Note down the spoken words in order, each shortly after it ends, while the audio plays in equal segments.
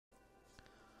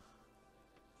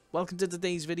welcome to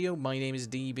today's video. My name is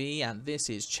DB and this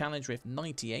is Challenge Rift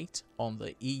 98 on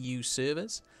the EU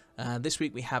servers. This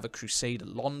week we have a Crusader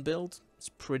Lon Build. It's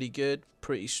pretty good,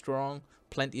 pretty strong,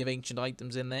 plenty of ancient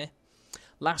items in there.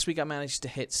 Last week I managed to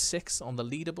hit 6 on the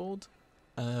leaderboard.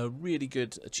 Really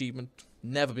good achievement,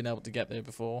 never been able to get there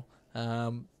before.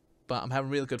 But I'm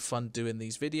having real good fun doing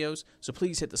these videos, so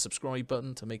please hit the subscribe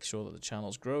button to make sure that the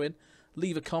channel's growing.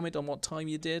 Leave a comment on what time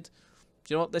you did.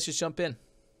 Do you know what, let's just jump in.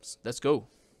 Let's go.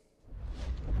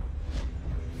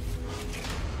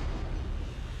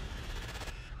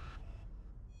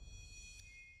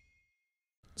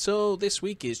 So this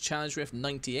week is Challenge Rift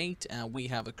 98 and we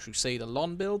have a Crusader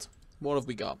Lon build. What have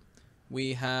we got?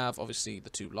 We have obviously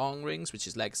the 2 long rings, which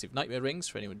is Legacy of Nightmare rings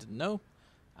for anyone who didn't know.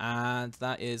 And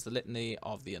that is the Litany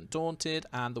of the Undaunted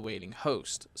and the Wailing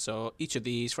Host. So each of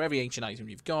these, for every ancient item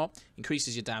you've got,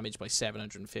 increases your damage by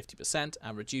 750%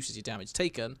 and reduces your damage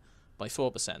taken by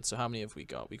 4%. So how many have we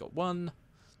got? We got 1,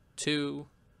 2,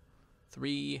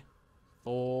 3,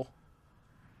 4,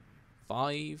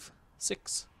 5,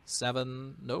 6,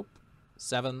 7, nope,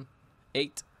 7,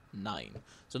 8, 9.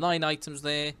 So 9 items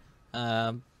there.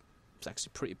 It's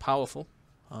actually pretty powerful.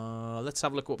 Let's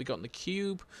have a look at what we got in the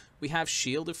cube. We have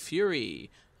Shield of Fury,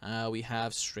 we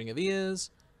have String of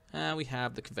Ears, and we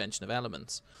have the Convention of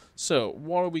Elements. So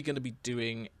what are we going to be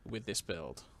doing with this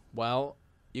build? Well,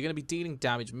 you're going to be dealing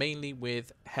damage mainly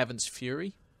with Heaven's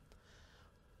Fury,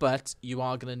 but you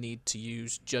are going to need to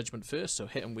use Judgment first. So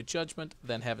hit them with Judgment,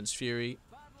 then Heaven's Fury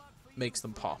makes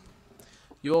them pop.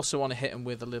 You also want to hit them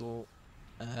with a little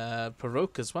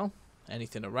Provoke as well,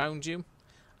 anything around you.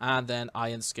 And then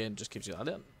Iron Skin just gives you a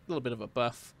little bit of a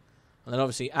buff. And then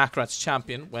obviously Akrat's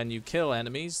Champion, when you kill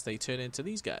enemies, they turn into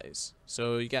these guys.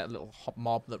 So you get a little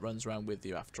mob that runs around with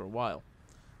you after a while.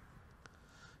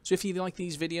 So if you like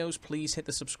these videos, please hit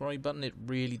the subscribe button. It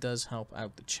really does help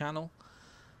out the channel.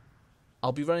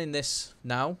 I'll be running this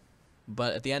now,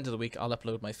 but at the end of the week, I'll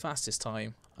upload my fastest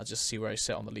time. I'll just see where I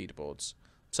sit on the leaderboards.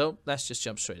 So let's just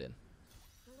jump straight in.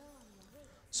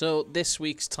 So this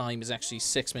week's time is actually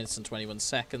 6 minutes and 21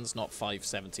 seconds, not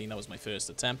 5:17. That was my first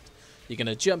attempt. You're going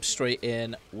to jump straight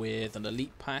in with an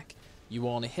elite pack. You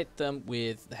want to hit them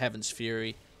with the Heaven's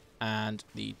Fury and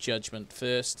the Judgment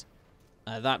first.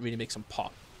 That really makes them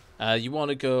pop. You want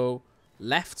to go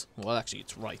left. Well, actually,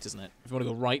 it's right, isn't it? If you want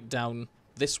to go right down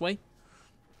this way,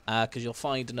 because you'll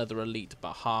find another elite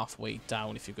about halfway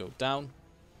down if you go down.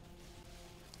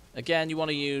 Again, you want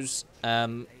to use...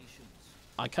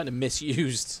 I kind of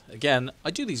misused, again,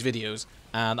 I do these videos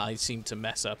and I seem to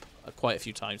mess up quite a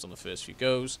few times on the first few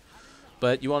goes.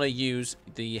 But you want to use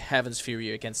the Heaven's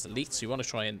Fury against Elite, so you want to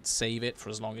try and save it for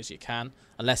as long as you can.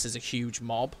 Unless there's a huge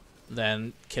mob,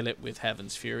 then kill it with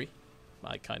Heaven's Fury.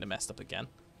 I kind of messed up again.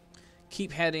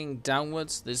 Keep heading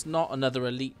downwards. There's not another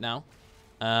Elite now.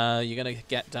 You're going to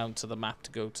get down to the map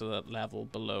to go to the level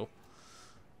below.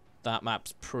 That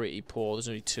map's pretty poor. There's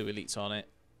only 2 Elites on it.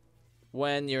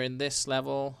 When you're in this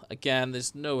level, again,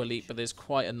 there's no elite, but there's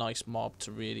quite a nice mob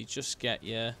to really just get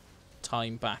your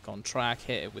time back on track.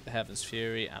 Hit it with the Heaven's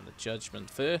Fury and the Judgment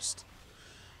first.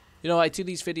 You know, I do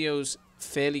these videos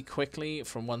fairly quickly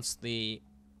from once the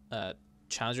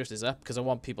Challenge Rift is up, because I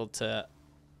want people to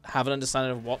have an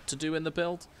understanding of what to do in the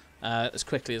build as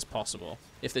quickly as possible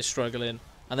if they're struggling.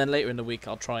 And then later in the week,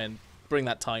 I'll try and bring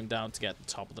that time down to get the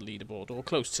top of the leaderboard, or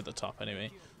close to the top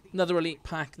anyway. Another elite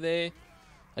pack there.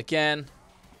 Again,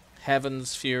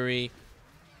 Heaven's Fury,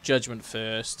 Judgment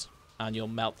first, and you'll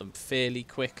melt them fairly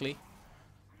quickly.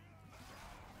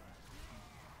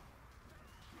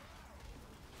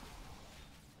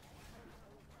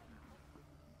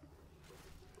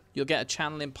 You'll get a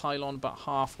channeling pylon about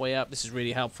halfway up. This is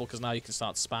really helpful because now you can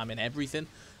start spamming everything.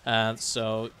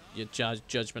 So your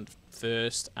Judgment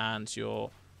first and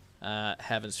your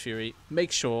Heaven's Fury.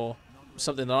 Make sure,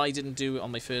 something that I didn't do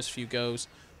on my first few goes,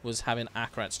 was having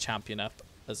Akrat's Champion up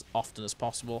as often as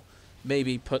possible.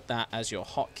 Maybe put that as your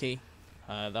hotkey.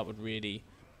 That would really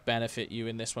benefit you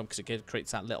in this one because it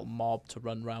creates that little mob to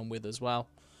run around with as well.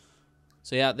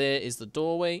 So yeah, there is the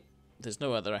doorway. There's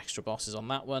no other extra bosses on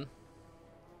that one.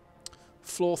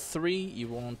 Floor 3, you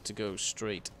want to go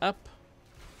straight up.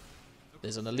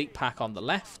 There's an elite pack on the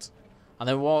left. And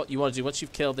then what you want to do once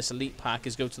you've killed this elite pack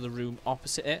is go to the room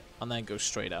opposite it and then go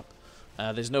straight up.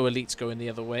 There's no elites going the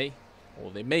other way. Or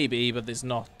there may be, but there's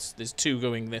not. There's 2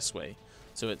 going this way.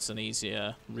 So it's an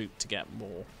easier route to get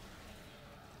more.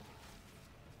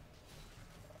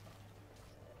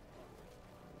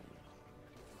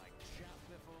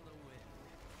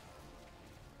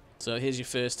 So here's your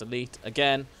first elite.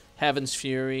 Again, Heaven's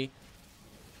Fury,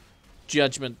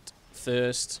 Judgment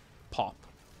first, pop.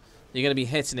 You're going to be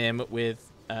hitting him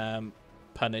with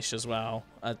punish as well,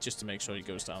 just to make sure he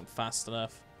goes down fast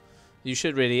enough. You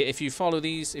should really, if you follow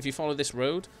this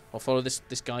road or follow this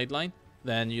guideline,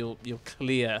 then you'll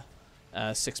clear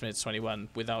 6 minutes 21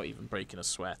 without even breaking a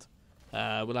sweat.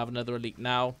 We'll have another elite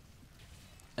now.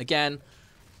 Again,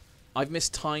 I've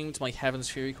mistimed my Heaven's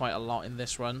Fury quite a lot in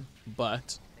this run,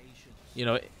 but you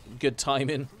know, good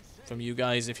timing from you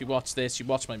guys. If you watch this, you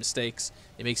watch my mistakes,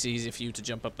 it makes it easier for you to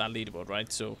jump up that leaderboard,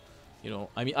 right? So, you know,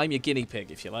 I'm your guinea pig,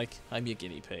 if you like. I'm your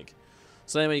guinea pig.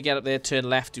 So then when you get up there, turn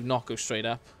left, do not go straight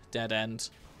up. Dead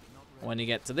end. And when you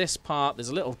get to this part, there's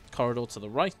a little corridor to the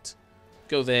right.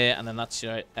 Go there, and then that's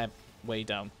your way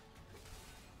down.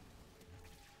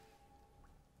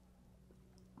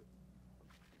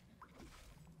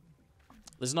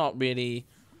 There's not really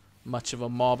much of a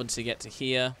mob until you get to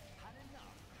here.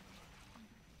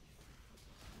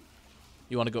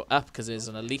 You want to go up because there's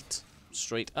an elite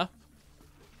straight up.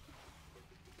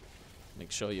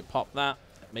 Make sure you pop that.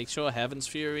 Make sure Heaven's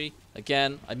Fury.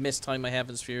 Again, I mistimed my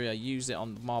Heaven's Fury. I used it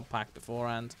on the mob pack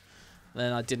beforehand.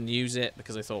 Then I didn't use it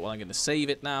because I thought, well, I'm going to save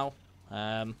it now.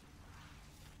 And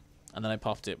then I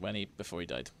popped it before he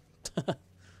died.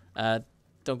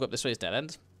 Don't go up this way, it's dead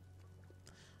end.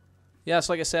 Yes,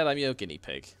 like I said, I'm your guinea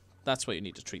pig. That's what you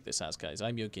need to treat this as, guys.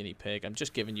 I'm your guinea pig. I'm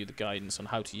just giving you the guidance on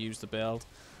how to use the build.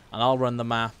 And I'll run the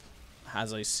map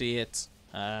as I see it.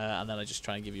 And then I just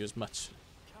try and give you as much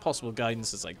possible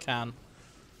guidance as I can.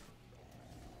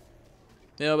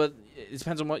 You know, but it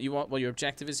depends on what you want, what your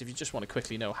objective is. If you just want to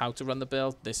quickly know how to run the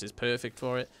build, this is perfect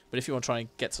for it. But if you want to try and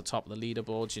get to the top of the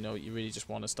leaderboards, you know, you really just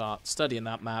want to start studying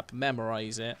that map,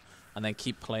 memorize it, and then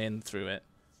keep playing through it.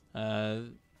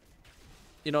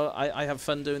 You know, I have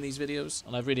fun doing these videos,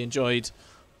 and I've really enjoyed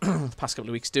the past couple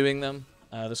of weeks doing them.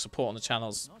 The support on the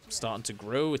channel's starting to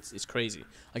grow. It's crazy.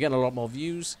 I get a lot more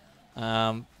views. You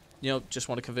know, just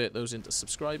want to convert those into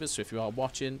subscribers. So if you are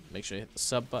watching, make sure you hit the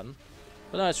sub button.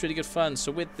 But no, it's really good fun. So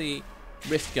with the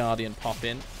Rift Guardian pop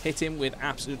in, hit him with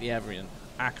absolutely everything.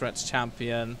 Akarat's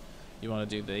Champion. You want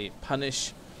to do the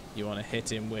Punish. You want to hit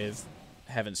him with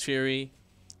Heaven's Fury.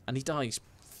 And he dies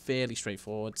fairly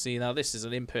straightforward. See, now this is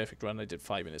an imperfect run. I did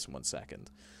 5 minutes and 1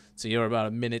 second. So you're about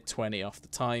a minute 20 off the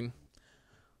time.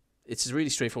 It's a really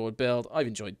straightforward build. I've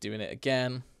enjoyed doing it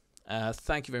again.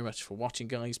 Thank you very much for watching,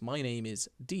 guys. My name is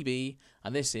DB,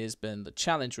 and this has been the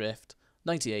Challenge Rift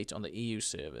 98 on the EU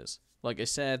servers. Like I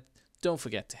said, don't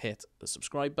forget to hit the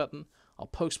subscribe button. I'll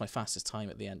post my fastest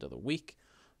time at the end of the week.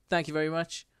 Thank you very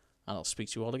much, and I'll speak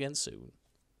to you all again soon.